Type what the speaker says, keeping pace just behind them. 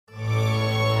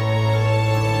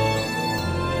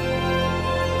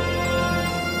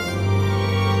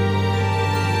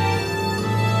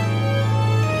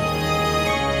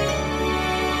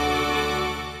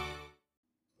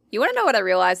You want to know what I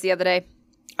realized the other day?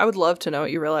 I would love to know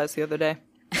what you realized the other day.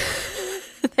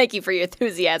 Thank you for your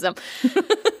enthusiasm.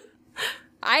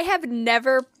 I have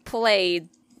never played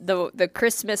the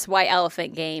Christmas White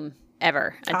Elephant game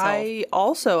ever. I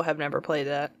also have never played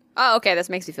that. Oh, okay. This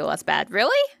makes me feel less bad.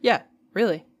 Really? Yeah,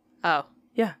 really. Oh.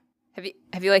 Yeah.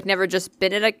 Have you like never just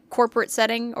been in a corporate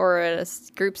setting or a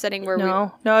group setting where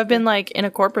No, I've been like in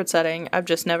a corporate setting. I've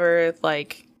just never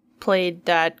like played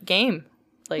that game.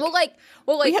 Like,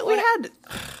 we had,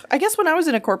 I guess when I was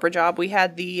in a corporate job, we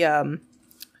had the,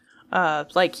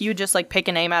 like you just like pick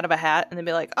a name out of a hat and then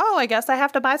be like, oh, I guess I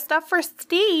have to buy stuff for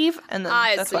Steve. And then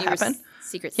that's what happened.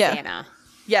 Secret Santa.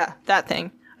 Yeah, that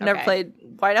thing. I never played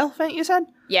White Elephant, you said?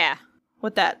 Yeah.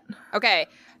 What that? Okay.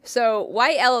 So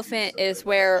White Elephant is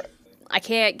where I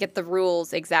can't get the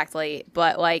rules exactly,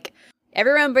 but like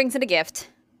everyone brings in a gift.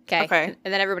 Okay.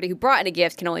 And then everybody who brought in a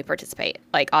gift can only participate.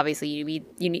 Like, obviously, you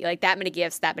need like that many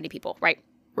gifts, that many people, right?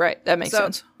 Right. That makes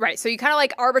sense. Right. So you kind of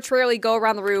like arbitrarily go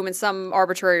around the room in some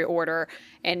arbitrary order,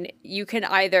 and you can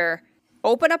either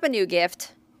open up a new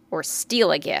gift or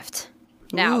steal a gift.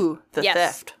 Now,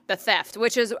 theft. The theft,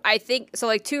 which is, I think, so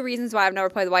like two reasons why I've never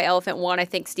played the White Elephant. One, I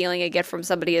think stealing a gift from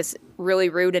somebody is really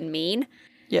rude and mean.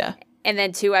 Yeah. And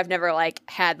then two, I've never like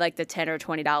had like the $10 or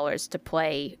 $20 to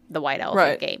play the White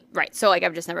Elephant game. Right. So like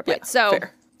I've just never played. Yeah,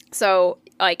 fair. So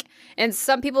like, and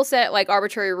some people set like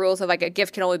arbitrary rules of like a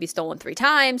gift can only be stolen 3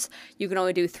 times. You can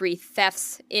only do 3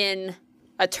 thefts in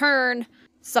a turn,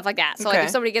 stuff like that. So like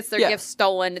if somebody gets their gift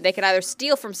stolen, they can either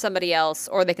steal from somebody else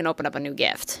or they can open up a new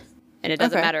gift. And it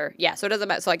doesn't matter. Yeah, so it doesn't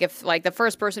matter. So like if like the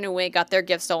first person who got their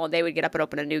gift stolen, they would get up and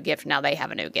open a new gift. Now they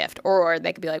have a new gift. Or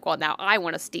they could be like, well, now I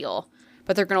want to steal.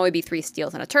 But there can only be 3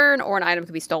 steals in a turn, or an item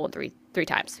can be stolen three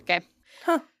times. Okay.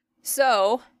 Huh.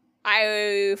 So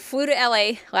I flew to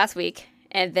LA last week,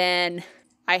 and then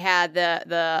I had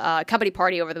the company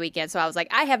party over the weekend. So I was like,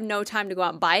 I have no time to go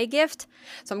out and buy a gift,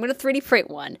 so I'm going to 3D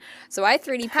print one. So I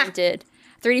 3D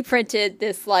printed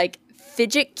this like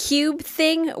fidget cube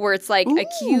thing where it's like a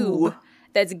cube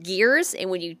that's gears,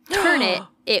 and when you turn it,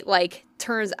 it like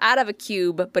turns out of a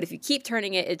cube. But if you keep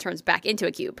turning it, it turns back into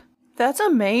a cube. That's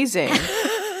amazing.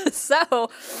 So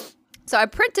I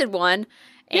printed one,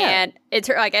 and it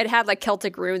had like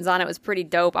Celtic runes on it. It was pretty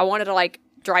dope. I wanted to like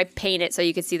dry paint it so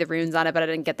you could see the runes on it, but I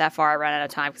didn't get that far. I ran out of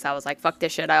time because I was like, fuck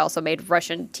this shit. I also made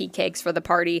Russian tea cakes for the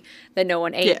party that no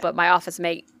one ate, but my office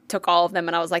mate took all of them,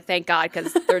 and I was like, thank God,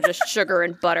 because they're just sugar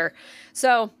and butter.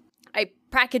 So I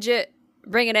package it,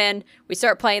 bring it in, we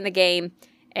start playing the game,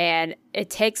 and it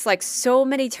takes like so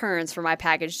many turns for my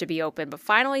package to be open, but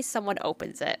finally someone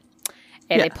opens it.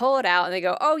 And they pull it out and they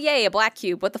go, oh, yay, a black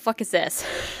cube. What the fuck is this?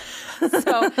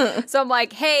 So I'm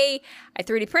like, hey, I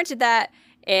 3D printed that.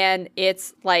 And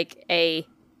it's like a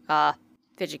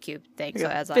fidget cube thing. So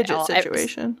as fidget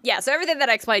situation. So everything that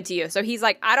I explained to you. So he's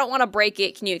like, I don't want to break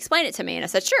it. Can you explain it to me? And I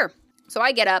said, sure. So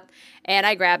I get up and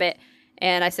I grab it.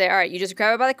 And I say, all right, you just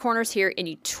grab it by the corners here and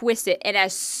you twist it. And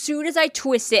as soon as I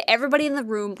twist it, everybody in the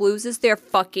room loses their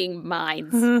fucking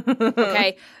minds.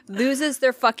 Okay? Loses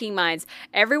their fucking minds.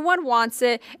 Everyone wants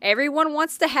it. Everyone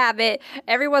wants to have it.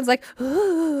 Everyone's like,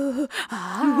 ooh,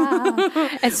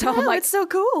 ah. And so I'm like, it's so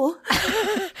cool.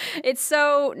 It's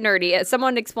so nerdy.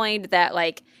 Someone explained that,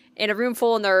 like, in a room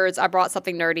full of nerds, I brought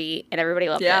something nerdy and everybody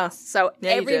loved it. So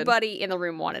everybody in the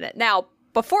room wanted it. Now,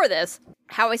 before this,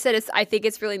 how I said I think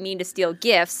it's really mean to steal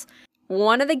gifts.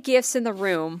 One of the gifts in the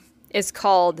room is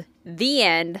called The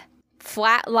End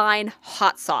Flatline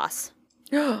Hot Sauce.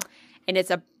 And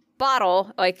it's a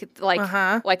bottle, like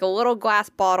a little glass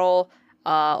bottle,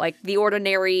 like the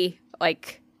ordinary,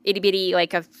 like itty bitty,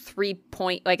 like a 3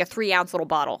 ounce little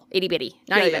bottle, itty bitty,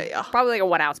 probably like a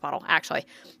 1 ounce bottle actually,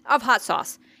 of hot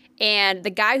sauce. And the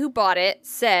guy who bought it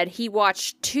said he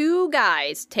watched 2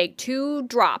 guys take 2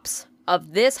 drops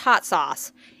of this hot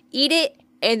sauce, eat it,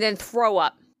 and then throw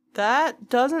up. That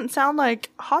doesn't sound like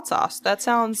hot sauce. That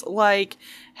sounds like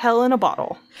hell in a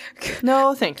bottle.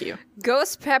 No, thank you.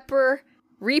 Ghost pepper,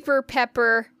 Reaper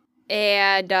pepper,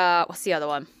 and what's the other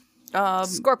one?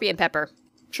 Scorpion pepper.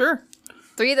 Sure.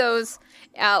 3 of those.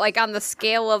 Like on the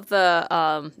scale of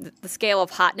the scale of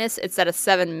hotness, it's at a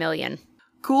 7 million.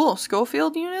 Cool.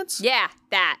 Schofield units? Yeah,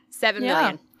 that 7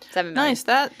 million. 7 million. Nice.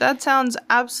 That sounds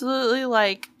absolutely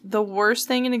like the worst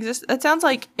thing in existence. That sounds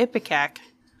like Ipecac.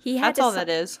 That's all that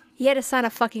is. He had to sign a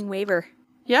fucking waiver.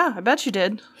 Yeah, I bet you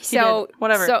did. He did.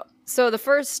 Whatever. So the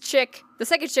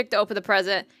second chick to open the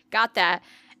present got that,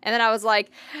 and then I was like,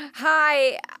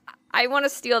 "Hi, I want to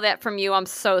steal that from you. I'm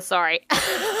so sorry."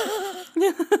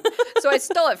 So I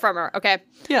stole it from her. Okay.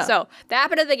 Yeah. So that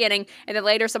happened at the beginning, and then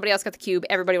later somebody else got the cube.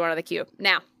 Everybody wanted the cube.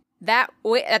 Now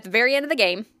at the very end of the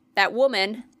game, that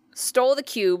woman stole the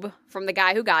cube from the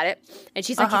guy who got it, and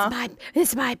she's like,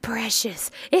 it's my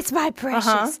precious. It's my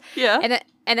precious. Yeah.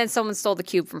 And then someone stole the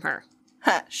cube from her.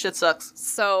 Shit sucks.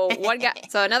 So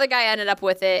another guy ended up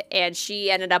with it, and she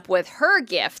ended up with her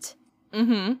gift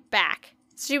back.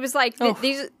 She was like,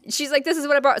 she's like, this is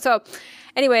what I brought. So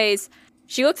anyways,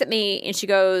 she looks at me and she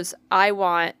goes, I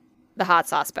want the hot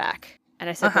sauce back. And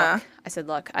I said,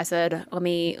 look, let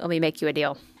me make you a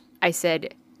deal. I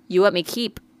said, you let me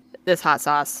keep this hot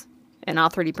sauce and I'll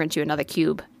 3D print you another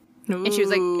cube. Ooh. And she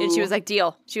was like,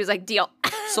 deal. She was like, deal.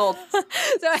 Sold.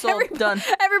 Sold. Done.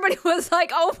 Everybody was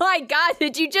like, oh my God,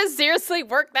 did you just seriously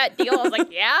work that deal? I was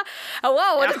like, yeah.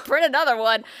 Hello, we'll just print another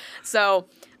one. So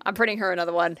I'm printing her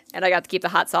another one, and I got to keep the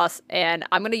hot sauce. And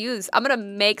I'm gonna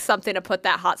make something to put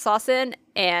that hot sauce in,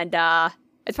 and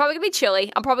it's probably gonna be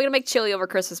chili. I'm probably gonna make chili over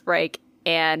Christmas break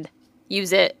and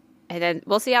use it, and then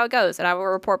we'll see how it goes. And I will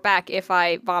report back if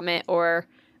I vomit or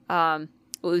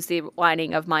lose the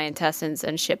lining of my intestines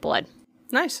and shit blood.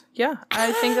 Nice. Yeah,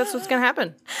 I think that's what's gonna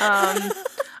happen.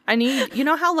 I need, you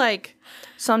know how like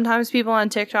sometimes people on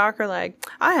TikTok are like,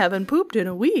 I haven't pooped in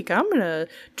a week. I'm going to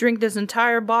drink this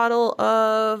entire bottle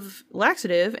of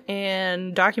laxative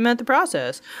and document the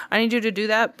process. I need you to do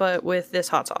that, but with this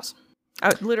hot sauce.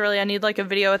 I need like a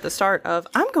video at the start of,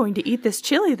 I'm going to eat this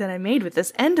chili that I made with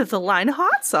this end of the line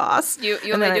hot sauce. You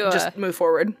want me to just move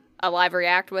forward. A live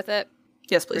react with it?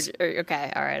 Yes, please.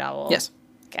 Okay. All right. I will. Yes.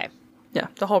 Okay. Yeah,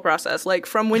 the whole process. Like,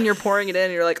 from when you're pouring it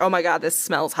in, you're like, oh my God, this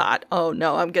smells hot. Oh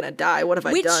no, I'm gonna die. What have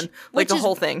I done? Like, the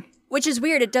whole thing. Which is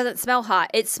weird. It doesn't smell hot.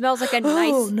 It smells like a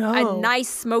nice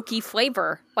smoky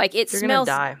flavor. Like, it smells...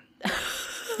 You're gonna die.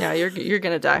 Yeah, you're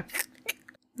gonna die.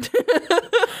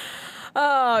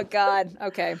 Oh, God.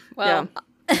 Okay. Well,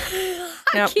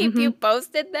 I'll keep you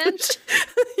posted then.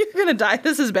 You're gonna die.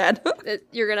 This is bad.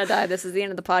 You're gonna die. This is the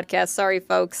end of the podcast. Sorry,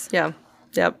 folks. Yeah.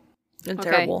 Yep. And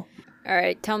terrible. All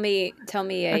right, tell me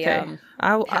a. Okay,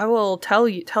 I will tell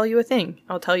you a thing.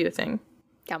 I'll tell you a thing.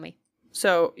 Tell me.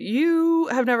 So you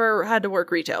have never had to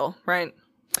work retail, right?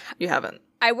 You haven't.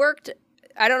 I worked.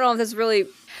 I don't know if this really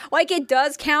like it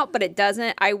does count, but it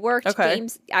doesn't. I worked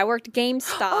I worked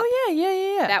GameStop. Oh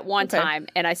yeah. That one time,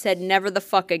 and I said never the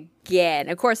fuck again.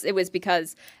 Of course, it was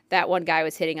because that one guy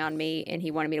was hitting on me, and he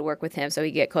wanted me to work with him, so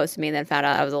he'd get close to me, and then found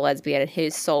out I was a lesbian, and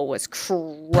his soul was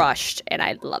crushed, and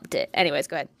I loved it. Anyways,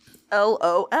 go ahead.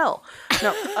 LOL.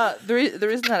 No, the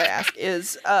reason that I ask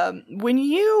is when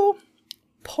you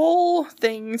pull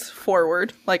things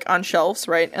forward, like on shelves,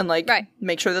 right? And like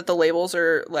make sure that the labels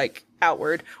are like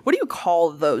outward. What do you call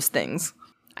those things?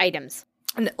 Items.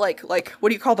 And like what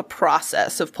do you call the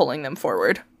process of pulling them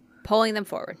forward? Pulling them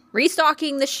forward.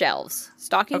 Restocking the shelves.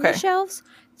 Stocking the shelves?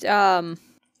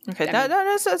 Okay,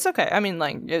 that's okay. I mean,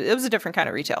 like, it was a different kind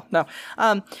of retail. No.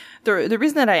 The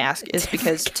reason that I ask is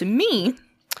because to me,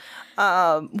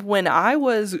 when I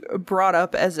was brought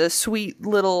up as a sweet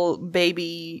little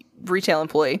baby retail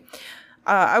employee,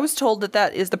 I was told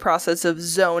that is the process of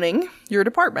zoning your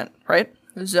department, right?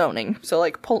 Zoning. So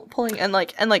like pulling and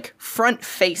like front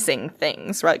facing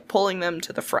things, right? Pulling them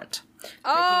to the front.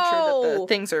 Making sure that the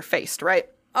things are faced, right?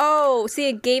 Oh, see,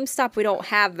 at GameStop, we don't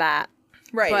have that.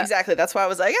 Right, exactly. That's why I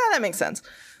was like, yeah, that makes sense.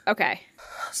 Okay.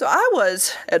 So I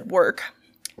was at work,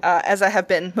 as I have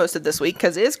been most of this week,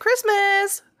 because it is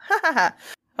Christmas. I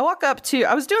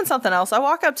was doing something else. I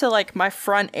walk up to like my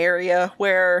front area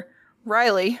where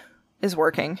Riley is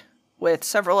working with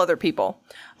several other people.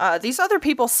 These other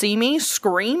people see me,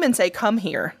 scream, and say, come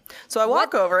here. So I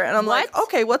walk over and I'm like,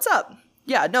 okay, what's up?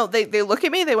 Yeah, no, they look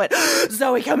at me, they went,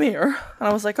 Zoe, come here. And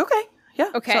I was like, okay, yeah.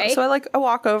 Okay. So I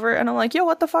walk over and I'm like, yo,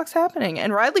 what the fuck's happening?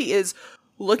 And Riley is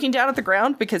looking down at the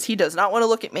ground because he does not want to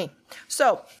look at me.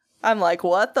 So I'm like,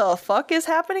 what the fuck is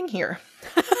happening here?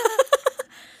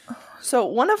 So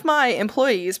one of my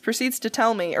employees proceeds to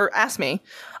tell me, or ask me,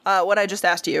 what I just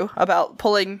asked you about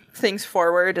pulling things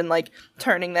forward and like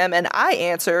turning them. And I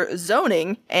answer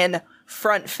zoning and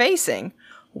front facing.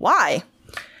 Why?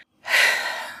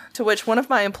 To which one of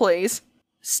my employees,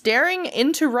 staring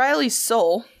into Riley's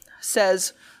soul,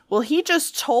 says, well, he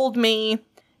just told me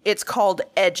it's called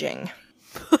edging.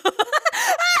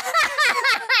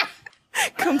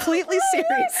 Completely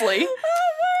seriously.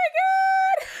 Oh my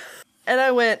God. And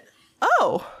I went,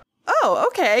 oh,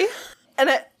 okay. And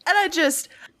I just...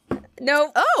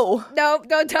 Nope. Oh. Nope,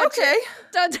 don't touch it.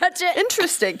 Don't touch it.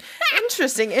 Interesting.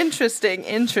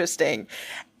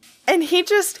 And he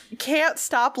just can't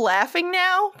stop laughing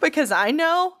now because I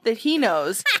know that he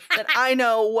knows that I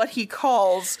know what he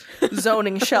calls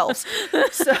zoning shelves.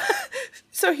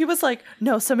 So he was like,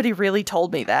 no, somebody really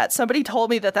told me that. Somebody told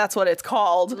me that that's what it's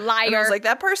called. Liar. And I was like,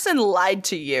 that person lied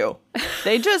to you.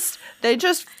 They just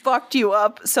fucked you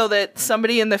up so that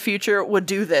somebody in the future would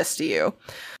do this to you.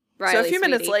 Riley, so a few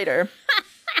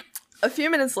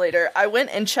minutes later, I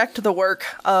went and checked the work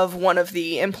of one of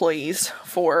the employees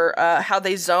for how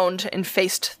they zoned and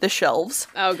faced the shelves.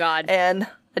 Oh, God. And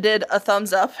I did a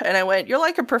thumbs up, and I went, you're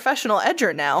like a professional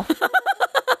edger now.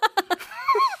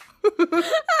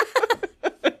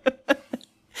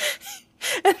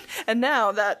 and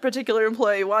now that particular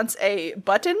employee wants a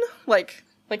button, like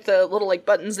the little like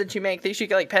buttons that you make that you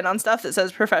can like pen on stuff that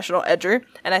says professional edger,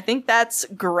 and I think that's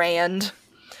grand.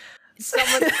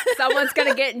 Someone's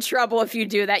gonna get in trouble if you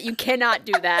do that. You cannot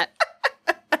do that.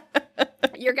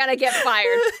 You're gonna get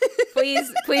fired.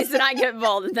 Please do not get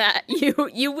involved in that.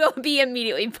 You will be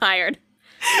immediately fired.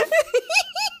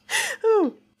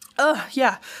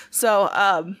 Yeah.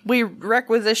 So, we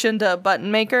requisitioned a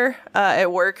button maker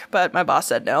at work, but my boss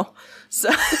said no. So.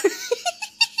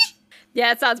 Yeah,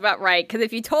 that sounds about right. Because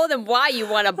if you told them why you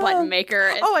want a button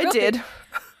maker, I did.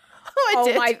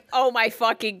 Oh my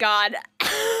fucking God.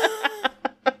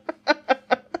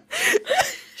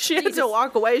 She had to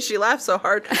walk away. She laughed so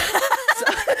hard.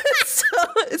 So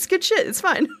it's good shit. It's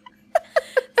fine.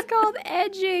 It's called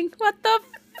edging. What the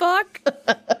fuck?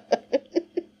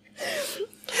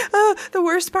 The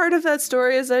worst part of that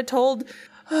story is I told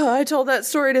that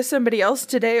story to somebody else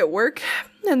today at work,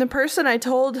 and the person I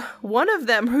told, one of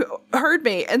them who heard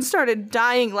me and started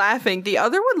dying laughing. The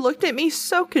other one looked at me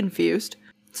so confused.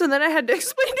 So then I had to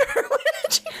explain to her what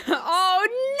edging. Oh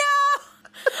no!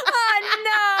 Oh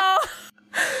no!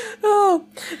 Oh,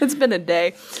 it's been a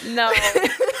day. No.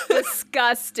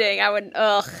 Disgusting. I would,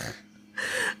 ugh.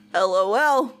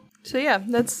 LOL. So yeah,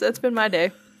 that's been my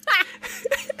day.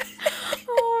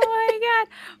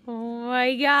 Oh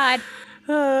my god.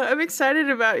 I'm excited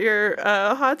about your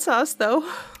hot sauce, though.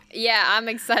 Yeah, I'm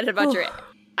excited about your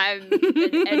I'm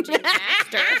an edging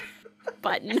master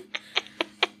button.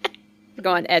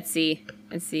 Go on Etsy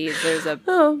and see if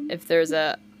there's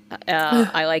a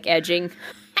I like edging.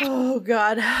 Oh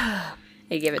god.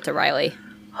 They give it to Riley.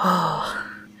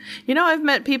 You know, I've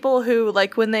met people who,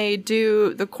 like, when they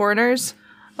do the corners,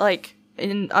 like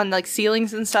on like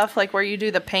ceilings and stuff, like where you do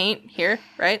the paint here,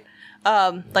 right?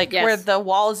 Where the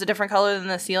wall is a different color than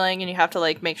the ceiling and you have to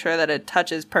like make sure that it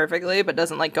touches perfectly but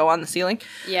doesn't like go on the ceiling.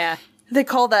 Yeah. They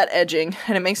call that edging,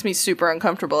 and it makes me super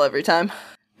uncomfortable every time.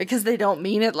 Because they don't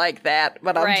mean it like that,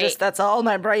 but that's all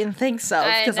my brain thinks of,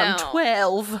 because I'm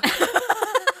 12.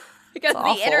 Because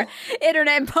the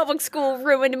internet in public school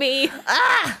ruined me.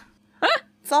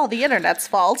 It's all the internet's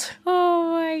fault.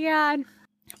 Oh my god.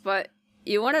 But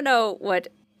you want to know what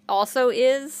also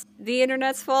is the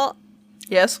internet's fault?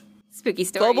 Yes. Spooky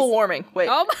stories. Global warming. Wait.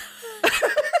 Oh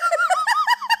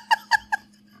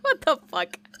what the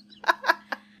fuck?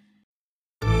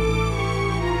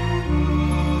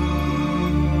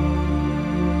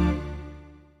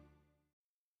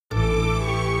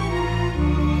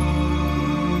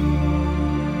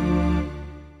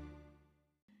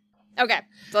 Okay,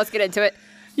 so let's get into it.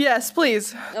 Yes,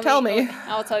 please. Tell me.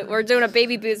 I'll tell you. We're doing a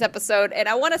Baby Booze episode, and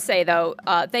I want to say, though,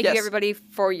 thank you, everybody,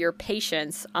 for your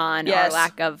patience on our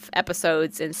lack of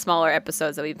episodes and smaller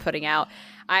episodes that we've been putting out.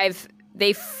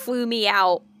 They flew me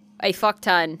out a fuck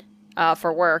ton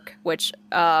for work, which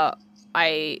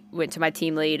I went to my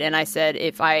team lead, and I said,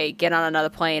 if I get on another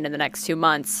plane in the next 2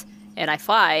 months and I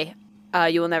fly,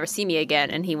 you will never see me again.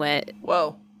 And he went,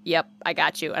 whoa. Yep, I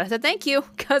got you. And I said, thank you,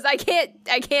 because I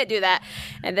can't do that.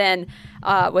 And then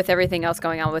with everything else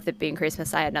going on with it being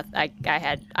Christmas,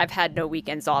 I've had no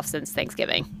weekends off since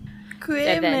Thanksgiving.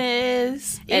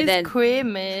 Christmas. Christmas. And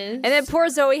then poor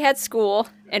Zoe had school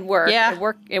and work.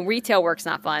 Yeah. And retail work's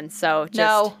not fun. So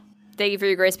thank you for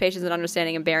your grace, patience, and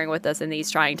understanding and bearing with us in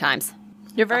these trying times.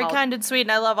 You're very kind and sweet,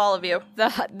 and I love all of you.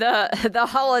 The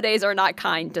holidays are not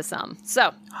kind to some.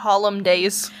 So Hollum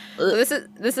days. This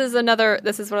is one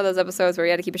of those episodes where we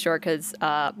had to keep it short because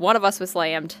one of us was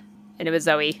slammed, and it was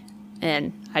Zoe,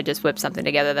 and I just whipped something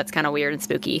together that's kind of weird and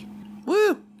spooky.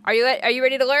 Woo! Are you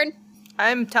ready to learn?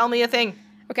 Tell me a thing.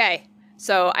 Okay,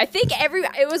 so I think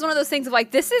it was one of those things of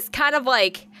like, this is kind of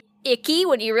like icky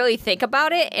when you really think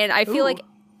about it, and I feel like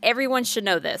everyone should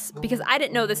know this, because I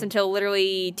didn't know this until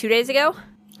literally 2 days ago.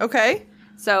 Okay.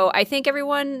 So I think we're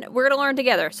going to learn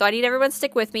together. So I need everyone to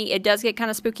stick with me. It does get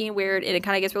kind of spooky and weird, and it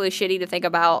kind of gets really shitty to think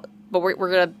about, but we're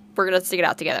going to stick it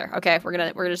out together. Okay? We're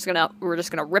just going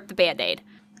to rip the Band-Aid.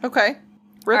 Okay.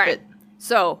 Rip it.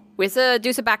 So, we have to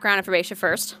do some background information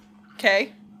first.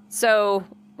 Okay. So,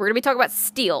 we're going to be talking about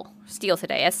steel. Steel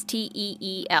today.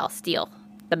 Steel. Steel.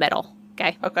 The metal.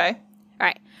 Okay? Okay.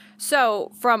 right.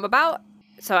 So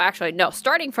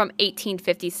starting from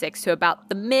 1856 to about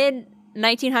the mid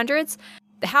 1900s,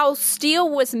 how steel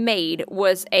was made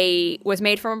was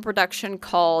made from a production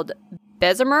called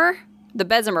Bessemer, the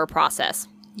Bessemer process.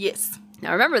 Yes.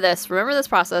 Now remember this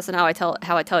process and how I tell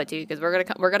it to you, because we're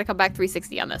gonna come back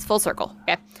 360 on this, full circle.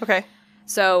 Okay. Okay.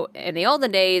 So in the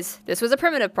olden days, this was a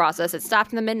primitive process. It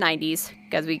stopped in the mid 90s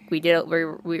because we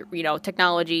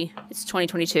technology. It's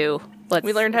 2022.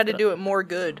 We learned how to do it more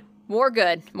good, more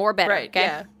better. Right. Okay?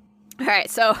 Yeah. All right.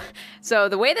 So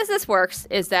the way this works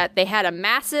is that they had a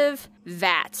massive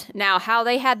vat. Now, how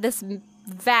they had this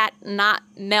vat not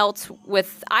melt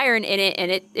with iron in it, and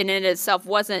it in itself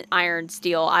wasn't iron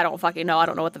steel. I don't fucking know. I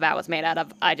don't know what the vat was made out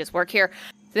of. I just work here.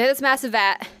 So they had this massive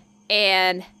vat,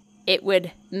 and it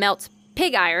would melt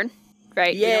pig iron,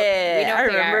 right? Yeah, we know I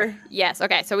remember. Iron. Yes.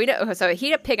 Okay. So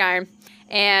heat up pig iron,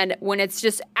 and when it's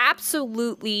just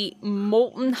absolutely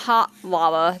molten hot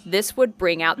lava, this would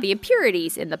bring out the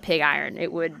impurities in the pig iron.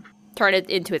 It would turn it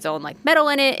into its own like metal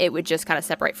in it. It would just kind of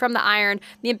separate from the iron.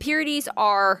 The impurities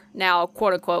are now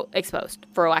quote unquote exposed,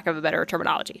 for lack of a better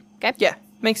terminology. Okay. Yeah,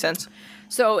 makes sense.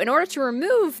 So in order to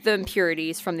remove the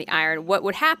impurities from the iron, what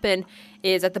would happen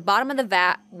is at the bottom of the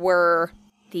vat were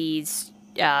these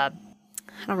I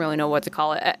don't really know what to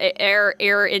call it.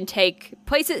 Air intake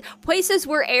places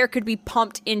where air could be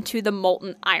pumped into the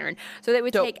molten iron. So they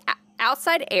would take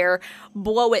outside air,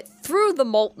 blow it through the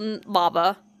molten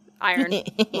lava iron,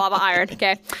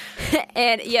 okay?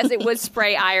 And yes, it would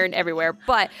spray iron everywhere.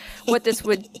 But iron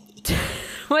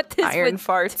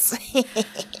farts.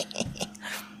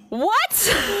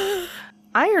 What?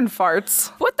 Iron farts.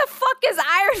 What the fuck is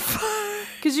iron farts?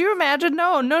 Because you imagine,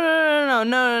 no.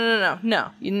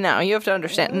 You have to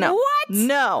understand. No. What?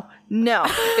 No.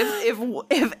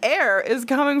 If air is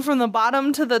coming from the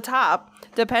bottom to the top,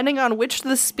 depending on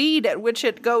the speed at which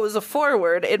it goes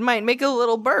forward, it might make a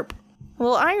little burp. A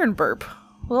little iron burp. A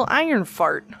little iron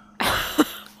fart.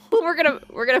 We're gonna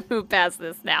move past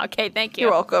this now. Okay, thank you.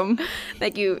 You're welcome.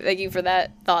 Thank you for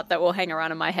that thought that will hang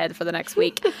around in my head for the next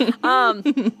week.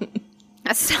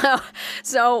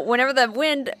 So whenever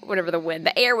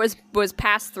the air was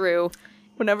passed through,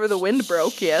 whenever the wind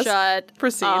broke, yes.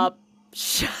 Proceed.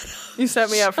 Shut up. You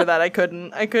set me up for that. I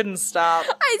couldn't stop.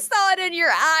 I saw it in your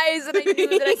eyes, and I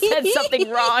knew that I said something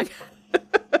wrong.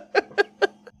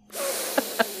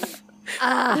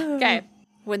 Okay.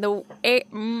 When the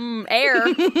air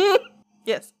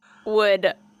yes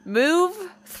would move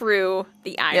through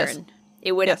the iron,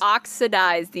 it would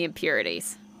oxidize the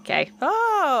impurities. Okay.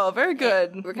 Oh, very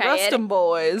good. Okay. Rust 'em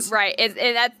boys. Right.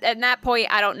 At that point,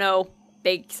 I don't know.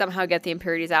 They somehow get the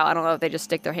impurities out. I don't know if they just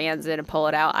stick their hands in and pull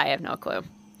it out. I have no clue.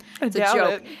 It's a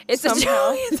joke. It's a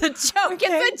joke. It's a joke. Okay.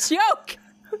 It's a joke.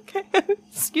 Okay.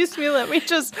 Excuse me. Let me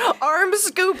just arm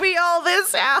scoopy all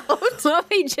this out. Let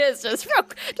me just a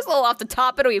little off the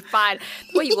top. It'll be fine.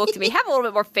 The way you looked at me, have a little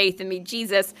bit more faith in me,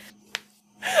 Jesus.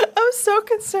 I was so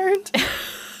concerned. I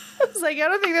was like, I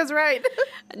don't think that's right.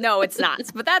 No, it's not.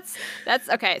 But that's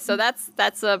okay. So that's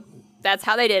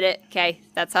how they did it. Okay,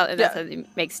 that's how they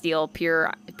make steel,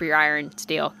 pure iron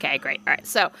steel. Okay, great. All right.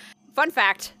 So, fun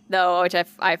fact though, which I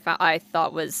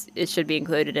thought it should be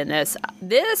included in this.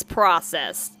 This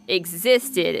process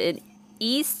existed in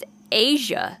East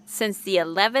Asia since the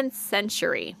 11th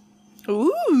century.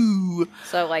 Ooh.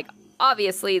 So, like,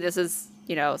 obviously, this is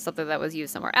something that was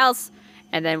used somewhere else,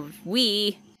 and then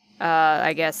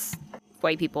I guess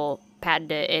white people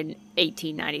patented it in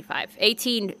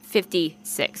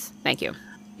 1856. Thank you.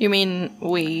 You mean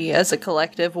we, as a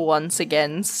collective, once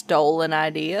again stole an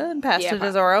idea and passed it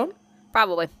as our own?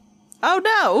 Probably. Oh,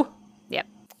 no. Yep.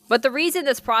 But the reason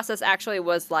this process actually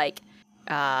was,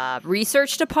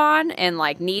 researched upon and,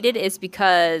 needed is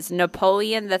because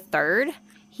Napoleon III,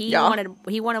 he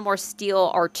wanted more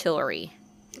steel artillery.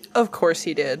 Of course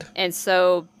he did. And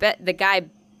so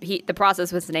the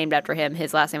process was named after him.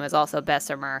 His last name was also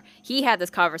Bessemer. He had this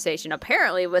conversation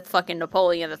apparently with fucking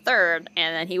Napoleon III, and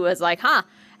then he was like, how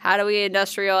do we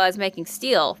industrialize making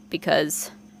steel?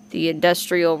 Because the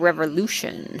Industrial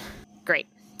Revolution. Great.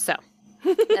 So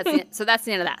that's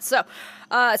the end of that. So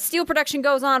steel production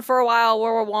goes on for a while.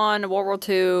 World War I, World War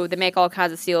II. They make all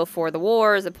kinds of steel for the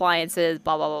wars, appliances,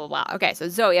 blah, blah, blah, blah. Okay, so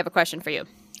Zoe, I have a question for you.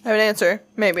 I have an answer.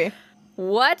 Maybe.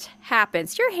 What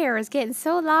happens? Your hair is getting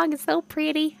so long and so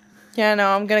pretty. Yeah,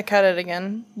 no, I'm going to cut it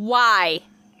again. Why?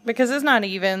 Because it's not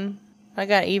even. I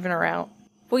got to even her out.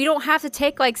 Well, you don't have to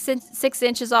take 6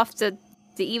 inches off to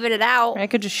even it out. I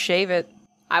could just shave it.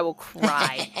 I will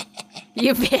cry.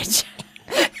 You bitch.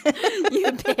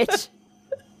 You bitch.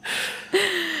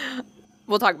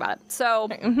 We'll talk about it. So,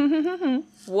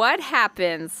 what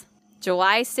happens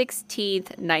July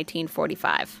 16th,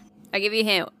 1945. I'll give you a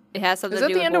hint. It has something to do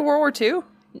with... Is that the end of World War II?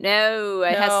 No,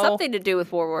 it has something to do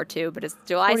with World War II, but it's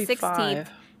July 45. 16th,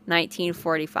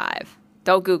 1945.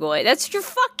 Don't Google it. That's your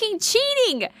fucking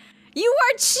cheating! You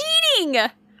are cheating!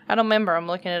 I don't remember. I'm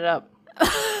looking it up.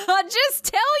 I'll just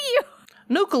tell you.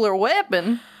 Nuclear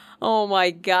weapon? Oh my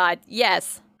god.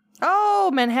 Yes. Oh,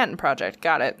 Manhattan Project.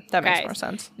 Got it. That makes more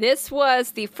sense. This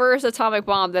was the first atomic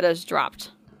bomb that was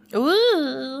dropped.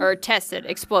 Ooh. Or tested.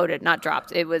 Exploded, not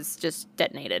dropped. It was just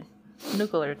detonated.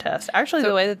 Nuclear test. Actually,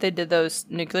 the way that they did those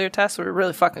nuclear tests were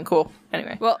really fucking cool.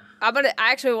 Anyway. Well, I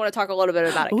actually want to talk a little bit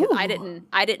about it because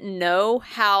I didn't know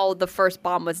how the first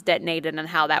bomb was detonated and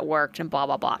how that worked and blah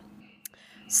blah blah.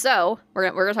 So we're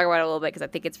gonna talk about it a little bit because I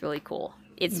think it's really cool.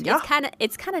 It's kind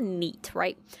of neat,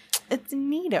 right? It's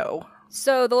neato.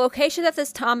 So the location of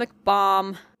this atomic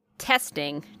bomb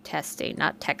testing.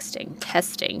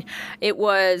 It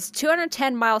was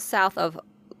 210 miles south of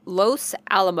Los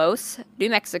Alamos, New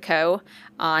Mexico,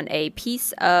 on a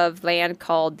piece of land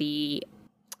called the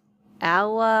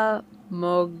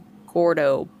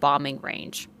Alamogordo bombing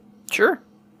range. Sure.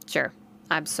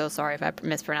 I'm so sorry if I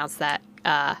mispronounced that.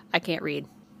 I can't read.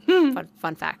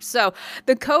 Fun fact. So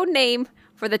the code name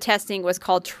for the testing was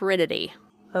called Trinity.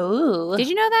 Oh. Did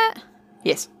you know that?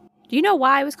 Yes. Do you know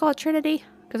why it was called Trinity?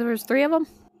 Because there was 3 of them?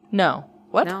 No.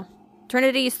 What? No.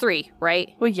 Trinity is 3,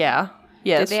 right? Well, yeah.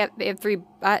 Yes. Did they have 3? No,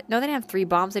 they didn't have 3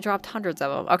 bombs. They dropped hundreds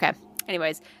of them. Okay.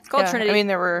 Anyways, it's called Trinity. I mean,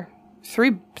 there were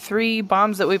three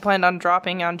bombs that we planned on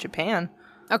dropping on Japan.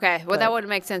 Okay. Well, that would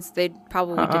make sense. They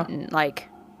probably didn't,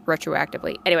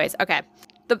 retroactively. Anyways, okay.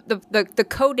 The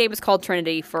code name is called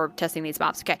Trinity for testing these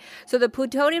bombs. Okay. So the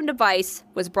plutonium device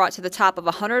was brought to the top of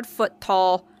a 100-foot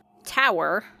tall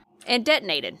tower and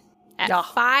detonated at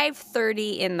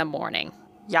 5:30 in the morning.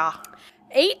 Yeah.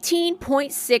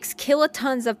 18.6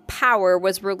 kilotons of power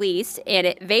was released, and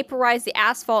it vaporized the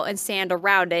asphalt and sand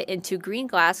around it into green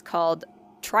glass called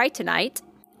tritonite.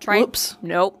 Whoops.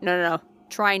 Nope. No.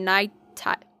 Trinitite.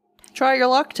 Try your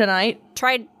luck tonight.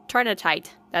 Trinitite.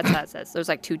 That's what it says. There's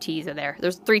 2 T's in there.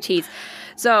 There's 3 T's.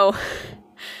 So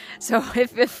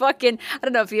if fucking, I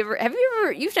don't know if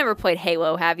you've never played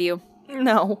Halo, have you?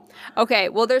 No. Okay,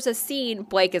 well, there's a scene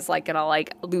Blake is gonna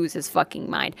lose his fucking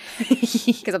mind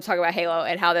because I'm talking about Halo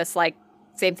and how this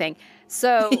same thing.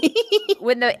 So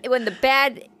when the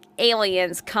bad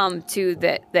aliens come to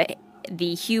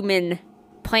the human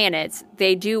planets,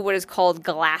 they do what is called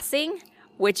glassing,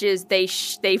 which is they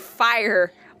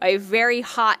fire a very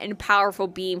hot and powerful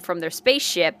beam from their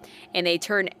spaceship, and they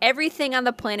turn everything on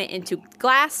the planet into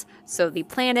glass, so the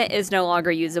planet is no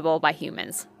longer usable by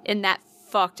humans. Isn't that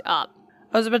fucked up?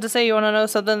 I was about to say, you want to know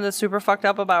something that's super fucked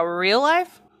up about real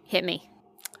life? Hit me.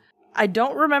 I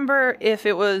don't remember if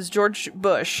it was George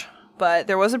Bush, but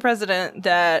there was a president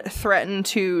that threatened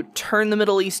to turn the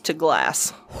Middle East to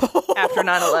glass after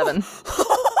 9/11.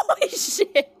 Holy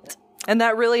shit. And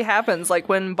that really happens.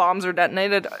 When bombs are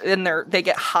detonated and they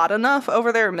get hot enough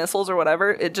over there, missiles or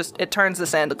whatever, it turns the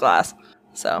sand to glass.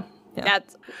 So, yeah.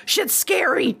 That's shit's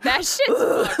scary. That shit's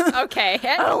fucked. Okay.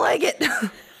 I don't like it.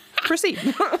 Proceed.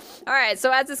 All right,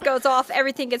 so as this goes off,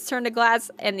 everything gets turned to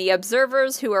glass, and the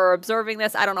observers who are observing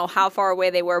this, I don't know how far away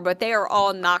they were, but they are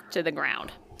all knocked to the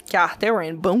ground. Yeah, they were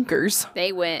in bunkers.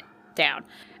 They went down.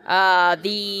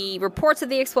 The reports of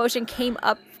the explosion came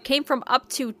from up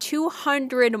to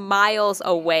 200 miles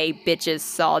away. Bitches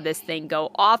saw this thing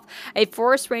go off. A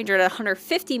forest ranger at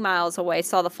 150 miles away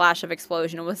saw the flash of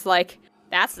explosion and was like,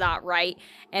 that's not right.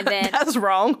 And then that's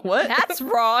wrong. What? That's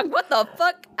wrong. What the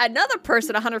fuck? Another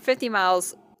person 150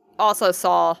 miles also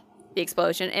saw the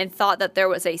explosion and thought that there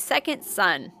was a second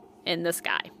sun in the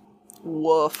sky.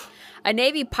 Woof. A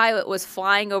Navy pilot was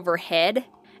flying overhead,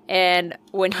 and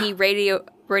when he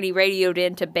radioed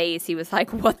into base, he was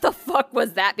like, what the fuck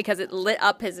was that? Because it lit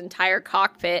up his entire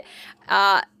cockpit.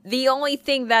 The only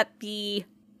thing that the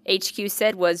HQ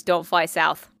said was, don't fly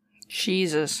south.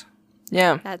 Jesus.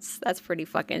 Yeah. That's pretty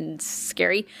fucking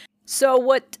scary.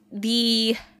 So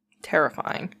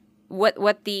terrifying.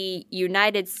 What the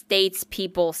United States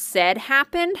people said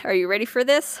happened. Are you ready for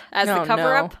this? The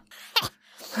cover-up?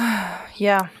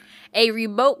 Yeah. A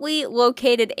remotely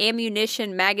located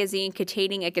ammunition magazine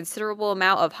containing a considerable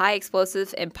amount of high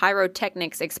explosives and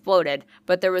pyrotechnics exploded,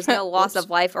 but there was no loss of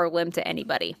life or limb to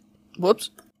anybody.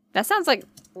 Whoops. That sounds like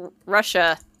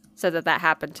Russia said that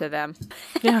happened to them.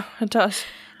 Yeah, it does.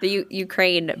 The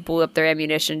Ukraine blew up their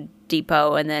ammunition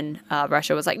depot, and then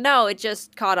Russia was like, no, it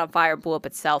just caught on fire and blew up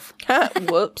itself.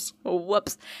 Whoops.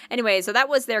 Whoops. Anyway, so that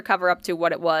was their cover-up to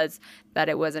what it was, that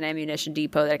it was an ammunition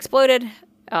depot that exploded.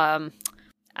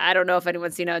 I don't know if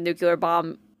anyone's seen a nuclear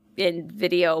bomb in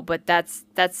video, but that's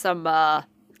some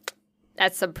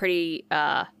pretty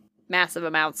massive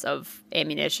amounts of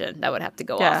ammunition that would have to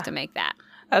go off to make that.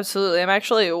 Absolutely. I'm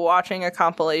actually watching a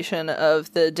compilation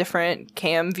of the different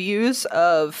cam views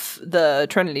of the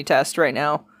Trinity test right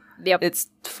now. Yep. It's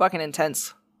fucking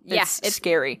intense. It's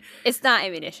scary. It's not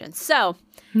ammunition. So,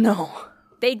 no.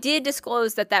 They did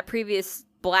disclose that previous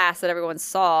blast that everyone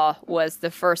saw was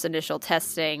the first initial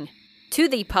testing to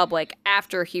the public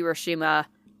after Hiroshima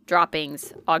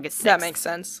droppings August 6th. That makes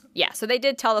sense. Yeah, so they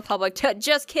did tell the public,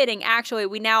 just kidding, actually,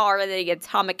 we now are in the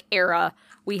atomic era.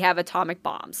 We have atomic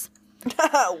bombs.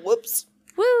 Whoops.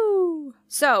 Woo!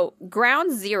 So,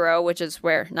 Ground Zero, which is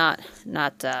where, not New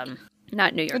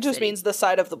York It just City. means the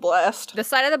site of the blast. The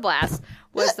site of the blast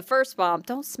was the first bomb.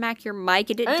 Don't smack your mic.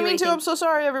 It didn't do anything. I didn't mean to. I'm so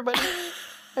sorry, everybody.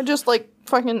 I just,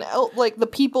 fucking,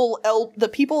 the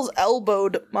people's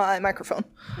elbowed my microphone.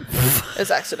 It's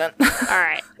accident. All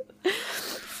right.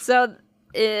 So,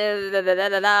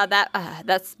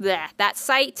 that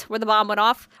site where the bomb went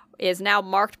off is now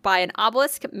marked by an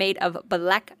obelisk made of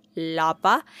black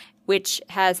lava, which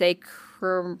has a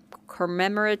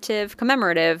commemorative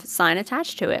sign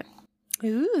attached to it.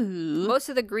 Ooh. Most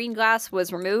of the green glass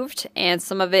was removed, and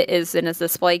some of it is in a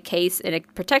display case in a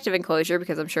protective enclosure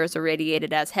because I'm sure it's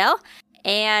irradiated as hell.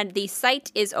 And the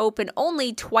site is open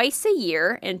only twice a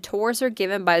year, and tours are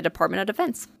given by the Department of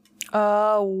Defense.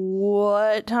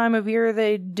 What time of year are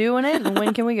they doing it, and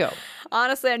when can we go?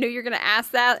 Honestly, I knew you were going to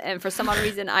ask that, and for some odd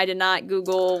reason, I did not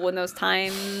Google when those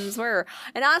times were.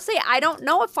 And honestly, I don't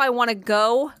know if I want to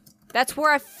go. That's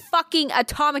where a fucking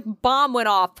atomic bomb went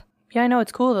off. Yeah, I know.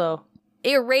 It's cool, though.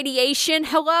 Irradiation?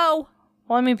 Hello?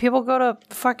 Well, I mean, people go to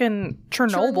fucking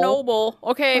Chernobyl.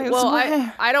 Okay, well,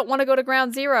 I don't want to go to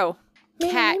Ground Zero.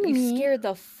 Cat, you scared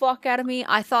the fuck out of me.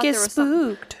 I thought there was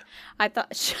spooked. I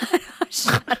thought, shut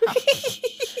up.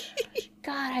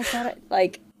 God, I thought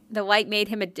the light made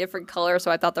him a different color, so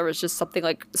I thought there was just something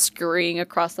scurrying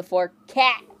across the floor.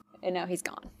 Cat! And now he's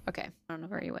gone. Okay, I don't know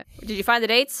where he went. Did you find the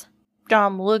dates?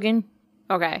 I'm looking.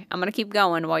 Okay, I'm gonna keep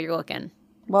going while you're looking.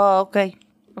 Well, okay.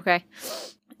 Okay.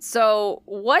 So,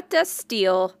 what does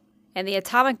steel and the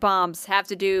atomic bombs have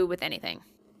to do with anything?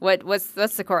 What's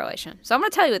the correlation? So I'm going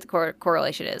to tell you what the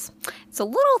correlation is. It's a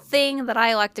little thing that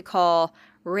I like to call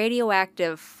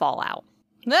radioactive fallout.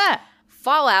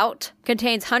 Fallout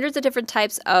contains hundreds of different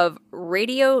types of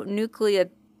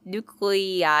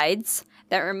radionuclides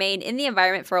that remain in the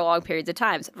environment for long periods of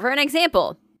time. For an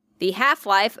example, the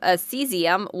half-life of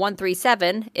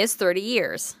cesium-137 is 30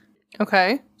 years.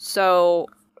 Okay. So,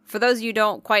 for those of you who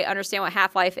don't quite understand what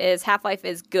half-life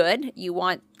is good. You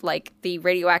want, the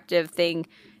radioactive thing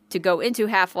to go into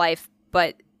half-life,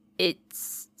 but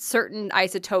it's certain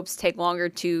isotopes take longer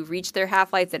to reach their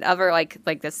half-life than other,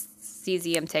 like this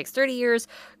cesium takes 30 years,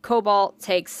 cobalt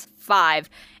takes 5,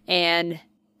 and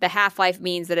the half-life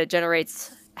means that it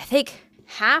generates, I think,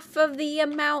 half of the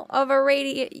amount of a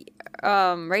radiation.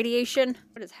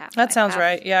 What is half-life? That sounds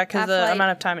right, yeah, because the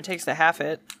amount of time it takes to half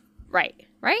it. Right?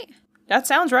 That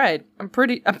sounds right. I'm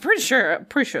pretty sure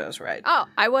that's right. Oh,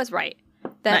 I was right.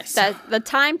 Nice. The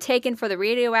time taken for the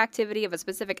radioactivity of a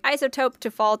specific isotope to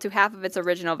fall to half of its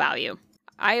original value.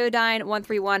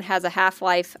 Iodine-131 has a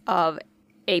half-life of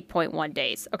 8.1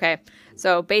 days. Okay,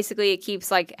 so basically it keeps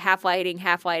half-lifing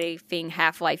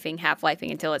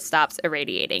until it stops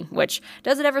irradiating, which,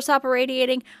 does it ever stop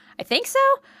irradiating? I think so,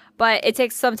 but it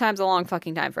takes sometimes a long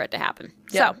fucking time for it to happen.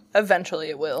 Yeah, so eventually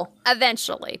it will.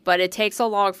 Eventually, but it takes a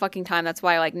long fucking time. That's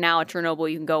why now at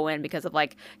Chernobyl you can go in because of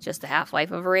just the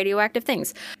half-life of radioactive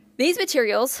things. These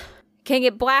materials can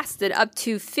get blasted up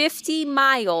to 50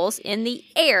 miles in the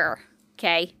air.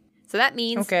 Okay, so that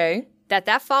means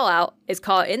that fallout is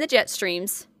caught in the jet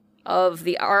streams of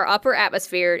our upper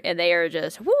atmosphere, and they are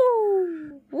just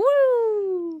woo,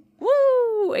 woo,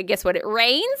 woo. And guess what? It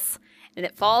rains. And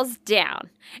it falls down,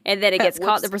 and then it gets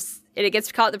caught. It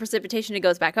gets caught in the precipitation. It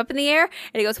goes back up in the air,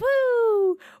 and it goes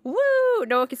woo, woo.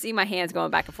 No one can see my hands going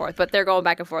back and forth, but they're going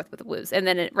back and forth with the woos. And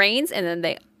then it rains, and then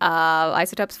the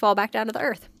isotopes fall back down to the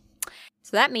earth.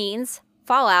 So that means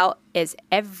fallout is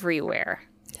everywhere.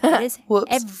 It is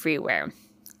everywhere.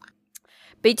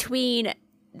 Between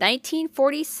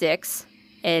 1946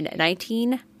 and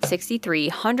 1963,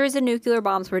 hundreds of nuclear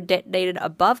bombs were detonated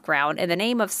above ground in the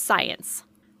name of science.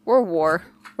 Or war,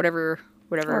 whatever.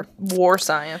 Or war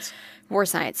science. War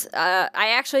science. I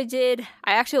actually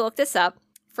looked this up.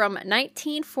 From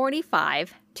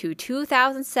 1945 to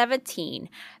 2017,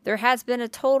 there has been a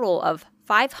total of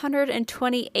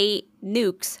 528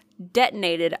 nukes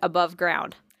detonated above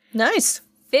ground. Nice.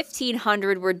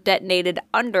 1,500 were detonated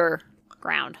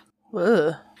underground.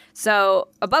 Ugh. So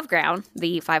above ground,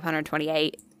 the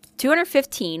 528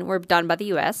 215 were done by the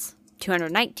U.S.,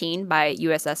 219 by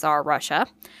USSR Russia,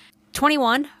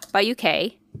 21 by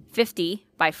UK, 50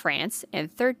 by France, and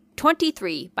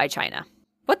 23 by China.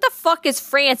 What the fuck is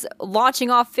France launching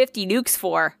off 50 nukes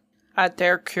for?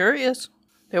 They're curious.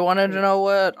 They wanted to know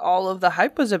what all of the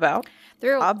hype was about.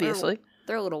 Obviously.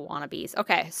 They're little wannabes.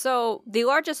 Okay, so the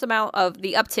largest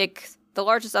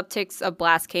upticks of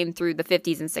blasts came through the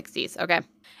 50s and 60s, okay?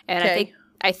 And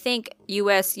I think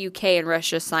US, UK, and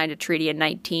Russia signed a treaty in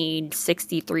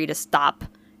 1963 to stop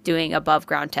doing above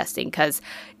ground testing because,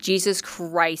 Jesus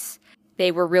Christ,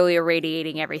 they were really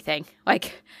irradiating everything.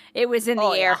 Like, it was in the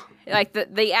air. Yeah. Like,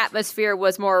 the atmosphere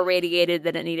was more irradiated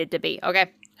than it needed to be,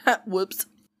 okay? Whoops.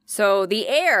 So the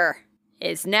air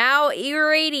is now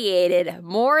irradiated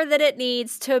more than it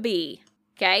needs to be,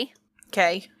 okay?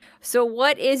 Okay. So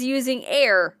what is using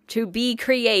air to be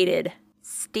created?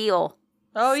 Steel.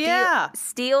 Oh, yeah.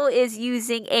 Steel is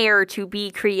using air to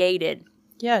be created.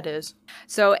 Yeah, it is.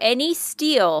 So any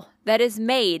steel that is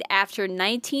made after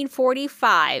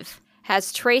 1945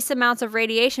 has trace amounts of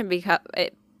radiation in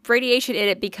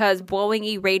it because blowing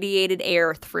irradiated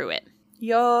air through it.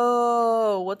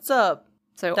 Yo, what's up?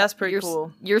 So that's pretty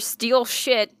cool. Your steel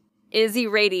shit is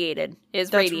irradiated.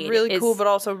 That's really cool, but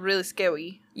also really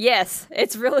scary. Yes,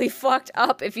 it's really fucked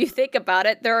up if you think about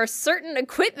it. There are certain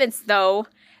equipments, though,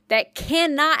 that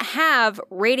cannot have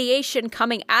radiation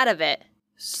coming out of it.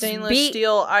 Stainless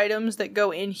steel items that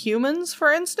go in humans, for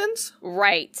instance?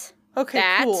 Right. Okay,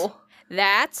 cool.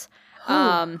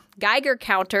 Geiger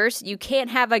counters. You can't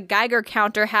have a Geiger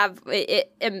counter have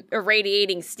it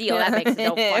irradiating steel. That makes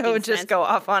no fucking sense. It would just go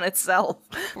off on itself.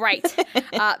 Right.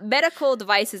 Medical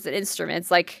devices and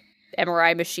instruments like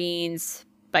MRI machines,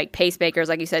 like pacemakers,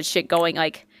 like you said, shit going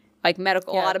like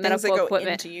medical, a lot of medical that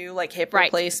equipment go into you, like hip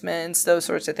replacements, those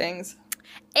sorts of things.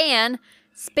 And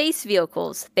space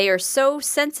vehicles. They are so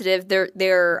sensitive. Their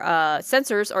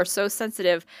sensors are so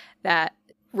sensitive that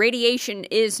radiation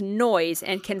is noise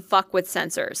and can fuck with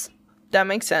sensors. That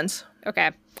makes sense.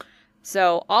 Okay.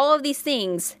 So all of these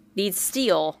things need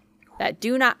steel that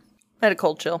do not... I had a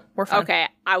cold chill. We're fine. Okay.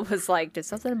 I was like, did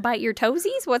something bite your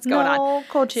toesies? What's going on? No,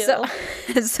 cold chill.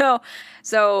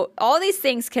 So all these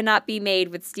things cannot be made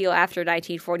with steel after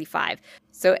 1945.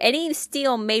 So any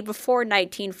steel made before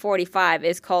 1945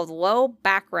 is called low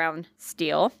background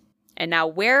steel. And now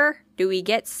where do we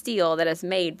get steel that is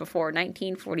made before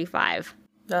 1945?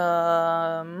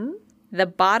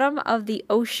 The bottom of the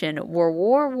ocean where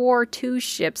World War II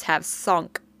ships have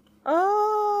sunk.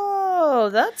 Oh,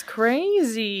 that's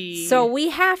crazy. So we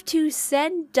have to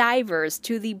send divers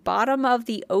to the bottom of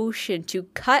the ocean to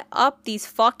cut up these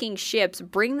fucking ships,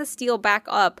 bring the steel back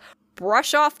up,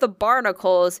 brush off the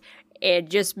barnacles, and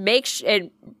just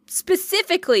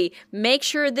specifically make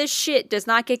sure this shit does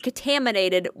not get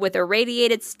contaminated with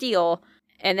irradiated steel,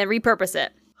 and then repurpose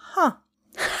it. Huh.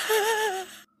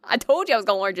 I told you I was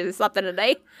going to learn you something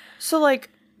today. So, like,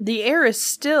 the air is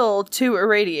still too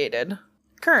irradiated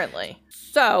currently.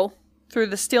 So, through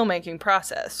the steelmaking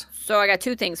process. So, I got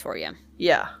two things for you.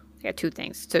 Yeah. I got two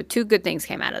things. So, two good things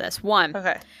came out of this. One,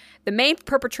 okay. The main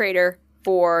perpetrator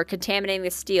for contaminating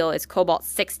the steel is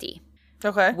cobalt-60.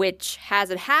 Okay. Which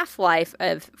has a half-life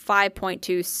of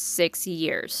 5.26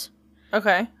 years.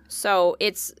 Okay. So,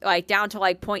 it's, like, down to,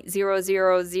 like,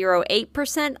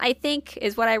 0.0008%, I think,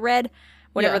 is what I read.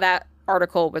 Whenever that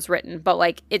article was written. But,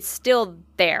 like, it's still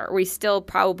there. We still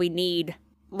probably need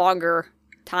longer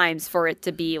times for it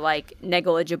to be, like,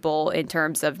 negligible in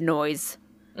terms of noise.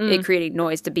 It creating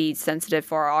noise to be sensitive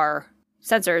for our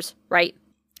sensors, right?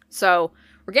 So,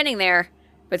 we're getting there,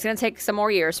 but it's going to take some more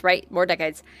years, right? More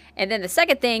decades. And then the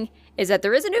second thing is that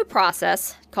there is a new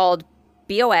process called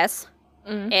BOS,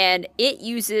 and it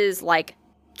uses, like,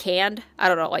 jarred,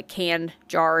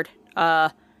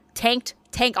 tank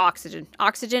oxygen.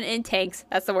 Oxygen in tanks.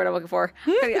 That's the word I'm looking for.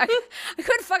 I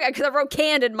couldn't fuck it because I wrote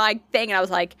canned in my thing and I was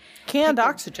like... Canned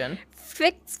oxygen?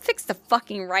 Fix the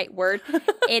fucking right word.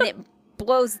 And it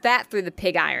blows that through the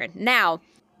pig iron. Now,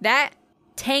 that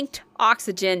tanked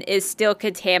oxygen is still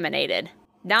contaminated.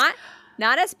 Not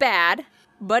as bad,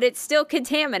 but it's still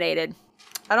contaminated.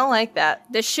 I don't like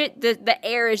that. The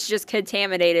air is just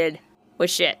contaminated with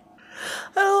shit.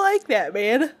 I don't like that,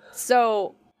 man.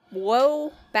 So...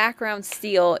 low background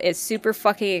steel is super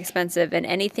fucking expensive, and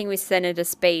anything we send into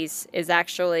space is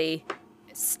actually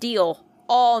steel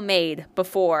all made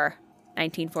before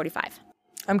 1945.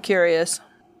 I'm curious.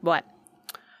 What?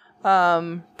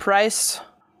 Price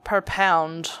per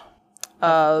pound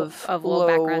of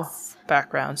low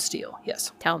background steel.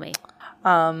 Yes. Tell me.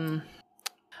 Well,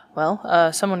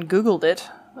 someone Googled it.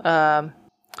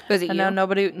 Was it you? Now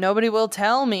nobody will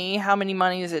tell me how many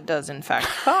monies it does in fact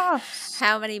cost.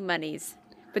 How many monies?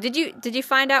 But did you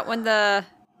find out when the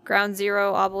Ground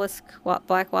Zero obelisk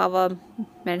black lava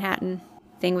Manhattan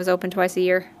thing was open twice a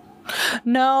year?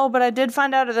 No, but I did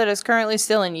find out that it's currently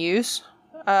still in use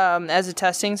as a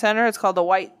testing center. It's called the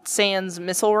White Sands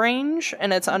Missile Range,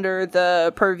 and it's under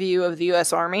the purview of the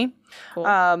U.S. Army.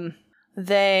 Cool.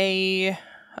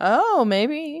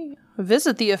 Maybe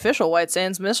visit the official White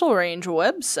Sands Missile Range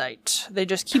website. They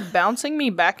just keep bouncing me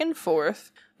back and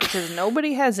forth because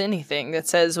nobody has anything that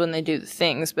says when they do the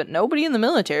things, but nobody in the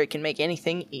military can make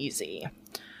anything easy.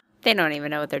 They don't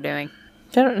even know what they're doing.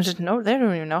 They don't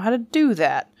even know how to do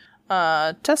that.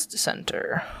 Test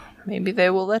center. Maybe they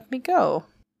will let me go.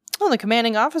 Oh, the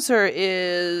commanding officer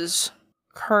is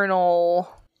Colonel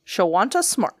Shawanta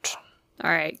Smart.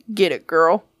 All right. Get it,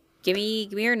 girl. Give me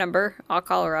her number. I'll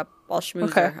call her up. I'll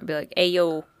schmooze her. I'll be like, hey,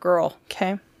 yo, girl.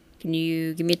 Okay. Can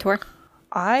you give me a tour?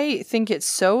 I think it's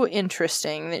so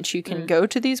interesting that you can go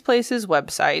to these places'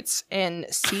 websites and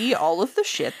see all of the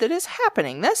shit that is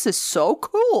happening. This is so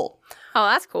cool. Oh,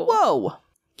 that's cool. Whoa.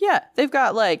 Yeah, they've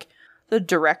got, like, the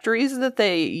directories that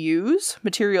they use.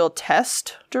 Material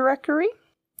test directory.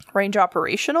 Range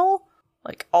operational.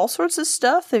 Like, all sorts of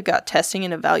stuff. They've got testing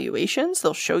and evaluations.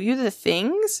 They'll show you the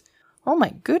things. Oh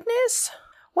my goodness.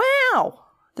 Wow.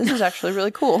 This is actually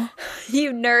really cool.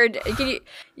 You nerd.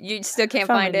 You still can't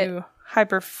find it.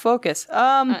 Hyper focus.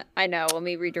 I know. Let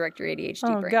me redirect your ADHD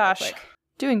brain. Oh gosh. Real quick.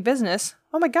 Doing business.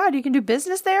 Oh my god, you can do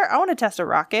business there? I want to test a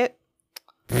rocket.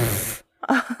 Testing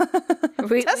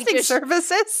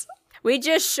services? We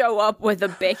just show up with a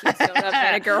baking soda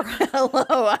vinegar.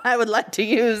 Hello, I would like to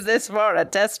use this for a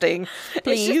testing,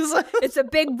 please. It's a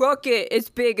big rocket. It's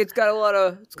big. It's got a lot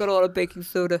of baking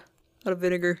soda, a lot of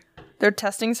vinegar. Their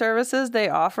testing services they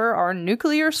offer are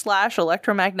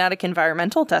nuclear/electromagnetic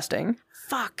environmental testing.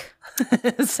 Fuck.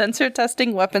 Sensor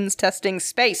testing, weapons testing,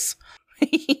 space.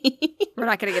 We're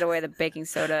not gonna get away with the baking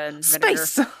soda and vinegar.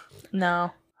 Space.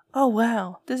 No. Oh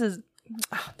wow, this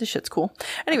shit's cool.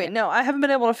 Anyway, no, I haven't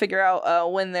been able to figure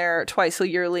out when their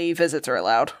twice-yearly visits are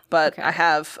allowed, but I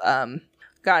have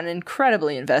gotten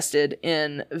incredibly invested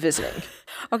in visiting.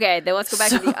 Okay, then let's go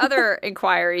back to the other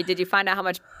inquiry. Did you find out how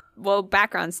much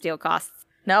background steel costs?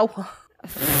 No.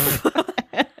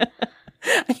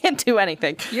 I can't do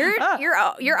anything. You're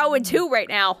 0-2 right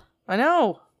now. I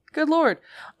know. Good lord.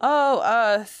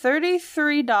 Oh,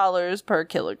 $33 per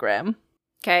kilogram.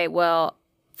 Okay, well,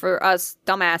 for us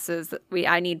dumbasses,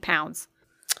 I need pounds.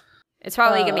 It's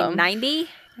probably gonna be $90.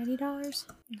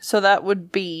 So that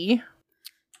would be,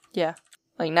 yeah,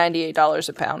 like $98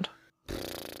 a pound.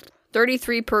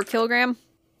 33 per kilogram.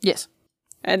 Yes.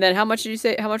 And then how much did you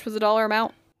say? How much was the dollar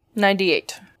amount?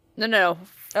 98. No.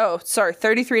 Oh, sorry,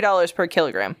 $33 per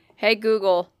kilogram. Hey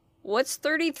Google, what's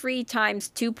 33 times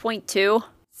 2.2?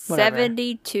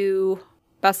 72,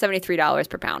 about $73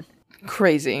 per pound.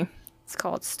 Crazy. It's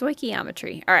called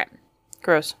stoichiometry. All right.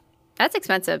 Gross. That's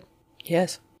expensive.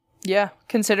 Yes. Yeah,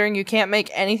 considering you can't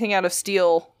make anything out of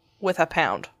steel with a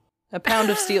pound. A pound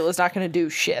of steel is not going to do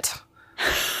shit.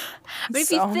 But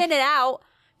if you thin it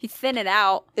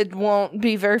out, it won't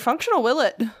be very functional, will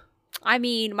it? I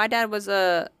mean, my dad was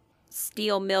a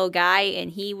steel mill guy,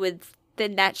 and he would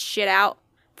thin that shit out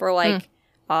for like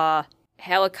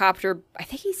helicopter. I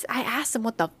asked him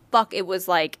what the fuck it was,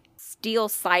 like steel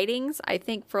sidings. I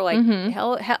think for like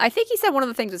I think he said one of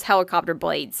the things was helicopter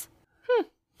blades.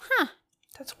 Huh.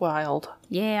 That's wild.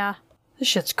 Yeah. This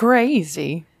shit's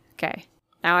crazy. Okay.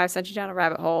 Now I've sent you down a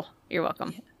rabbit hole. You're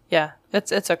welcome. Yeah,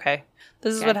 it's okay.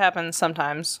 This is what happens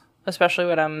sometimes, especially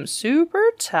when I'm super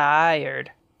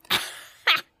tired.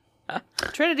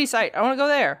 Trinity site. I want to go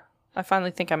there. I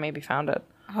finally think I maybe found it.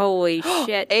 Holy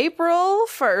shit. April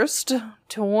 1st,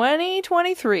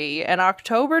 2023 and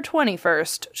October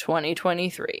 21st,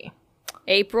 2023.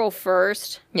 April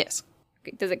 1st? Yes.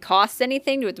 Does it cost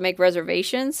anything? Do we have to make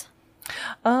reservations?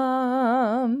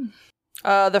 The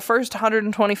first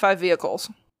 125 vehicles.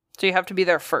 So you have to be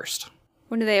there first.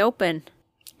 When do they open?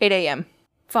 8 a.m.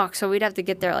 Fuck, so we'd have to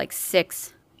get there like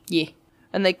 6. Yeah.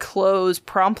 And they close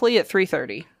promptly at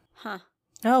 3:30. Huh.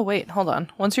 Oh, wait, hold on.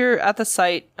 Once you're at the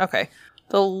site, okay.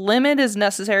 The limit is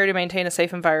necessary to maintain a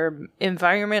safe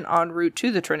environment en route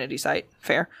to the Trinity site.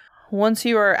 Fair. Once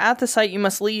you are at the site, you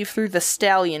must leave through the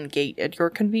Stallion Gate at your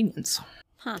convenience.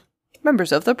 Huh.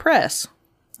 Members of the press.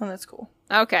 Oh, that's cool.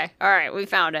 Okay. All right. We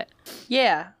found it.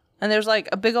 Yeah. And there's like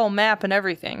a big old map and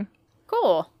everything.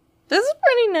 Cool. This is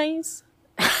pretty nice.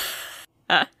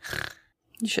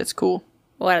 This shit's cool.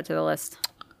 We'll add it to the list.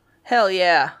 Hell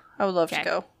yeah. I would love to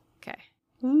go. Okay.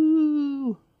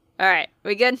 Ooh. All right.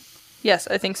 We good? Yes,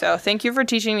 I think so. Thank you for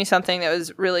teaching me something that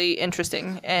was really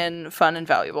interesting and fun and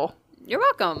valuable. You're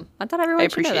welcome. I thought everyone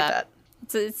should know that.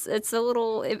 It's a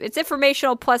little, it's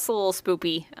informational plus a little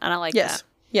spoopy, and I like that.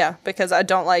 Yeah, because I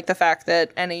don't like the fact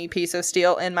that any piece of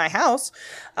steel in my house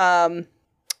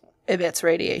emits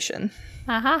radiation.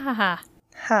 Ha ha ha ha.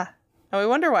 Ha. And we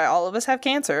wonder why all of us have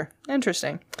cancer.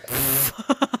 Interesting.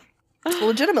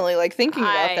 Legitimately, like, thinking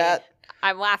about that.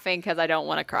 I'm laughing because I don't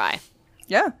want to cry.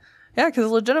 Yeah. Yeah,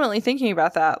 because legitimately thinking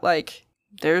about that, like,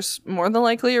 there's more than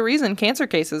likely a reason cancer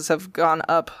cases have gone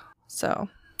up. So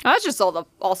that's just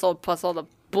plus all the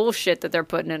bullshit that they're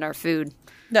putting in our food.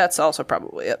 That's also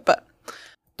probably it, but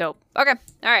dope. Okay.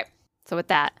 All right. So with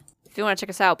that, if you want to check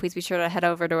us out, please be sure to head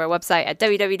over to our website at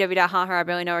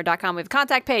www.hauntherIbarelyknowher.com. We have a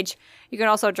contact page. You can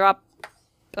also drop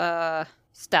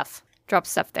stuff. Drop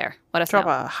stuff there. Let us know.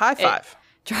 Drop a high five.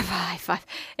 Drop a high five.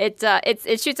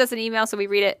 It shoots us an email, so we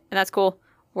read it, and that's cool.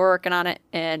 We're working on it.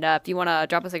 And if you want to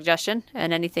drop a suggestion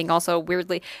and anything also weird,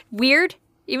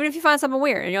 even if you find something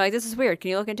weird and you're like, this is weird,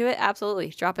 can you look into it?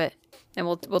 Absolutely. Drop it. And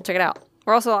we'll check it out.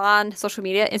 We're also on social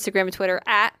media, Instagram and Twitter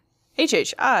at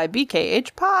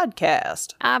HHIBKH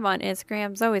Podcast. I'm on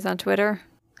Instagram. Zoe's on Twitter.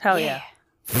 Hell yeah.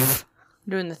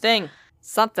 Doing the thing.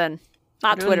 Something.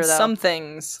 Not Twitter, though. Some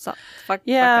things. Fuck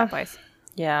that place.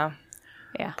 Yeah.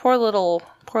 Yeah. Poor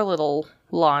little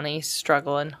Lonnie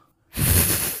struggling.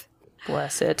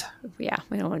 Bless it. Yeah,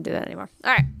 we don't want to do that anymore.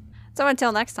 All right. So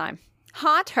until next time,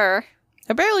 haunt her.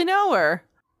 I barely know her.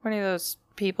 One of those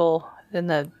people in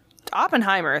the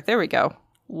Oppenheimer. There we go.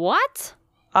 What?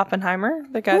 Oppenheimer,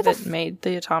 the guy that made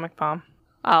the atomic bomb.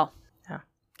 Oh.